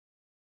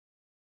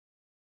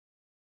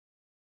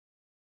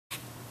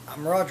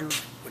I'm Roger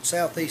with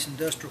Southeast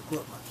Industrial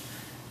Equipment.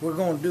 We're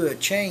going to do a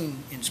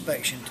chain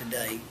inspection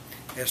today.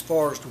 As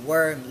far as the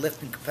wearing and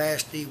lifting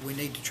capacity, we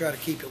need to try to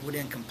keep it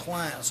within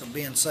compliance of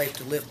being safe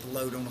to lift the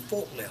load on a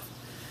forklift.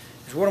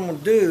 So what I'm going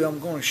to do, I'm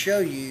going to show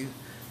you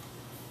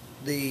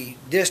the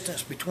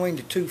distance between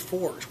the two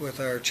forks with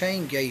our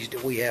chain gauge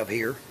that we have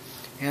here.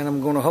 And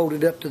I'm going to hold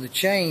it up to the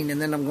chain,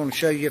 and then I'm going to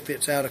show you if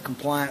it's out of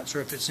compliance or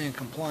if it's in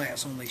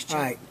compliance on these chains.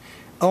 All right.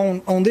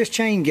 On this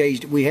chain gauge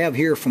that we have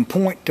here from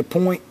point to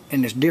point,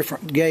 and there's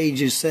different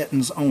gauges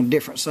settings on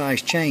different size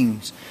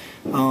chains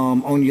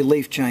on your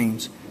leaf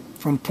chains.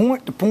 From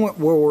point to point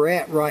where we're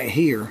at right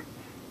here,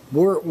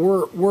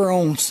 we're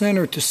on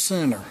center to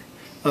center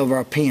of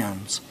our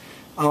pins.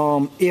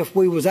 If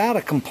we was out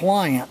of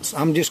compliance,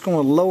 I'm just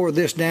going to lower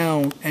this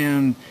down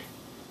and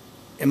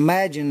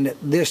imagine that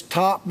this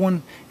top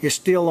one is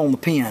still on the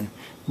pin,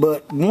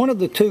 but one of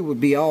the two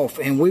would be off,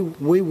 and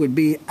we would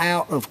be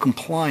out of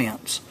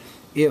compliance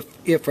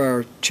if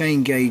our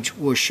chain gauge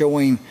was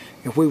showing,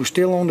 if we were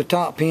still on the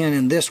top pin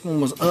and this one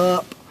was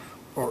up,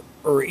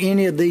 or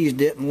any of these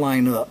didn't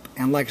line up.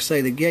 And like I say,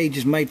 the gauge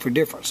is made for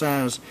different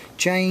size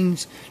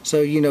chains,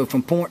 so you know,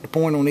 from point to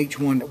point on each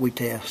one that we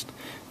test,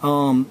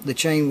 the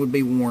chain would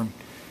be worn.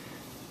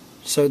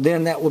 So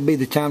then that would be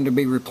the time to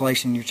be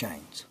replacing your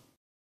chains.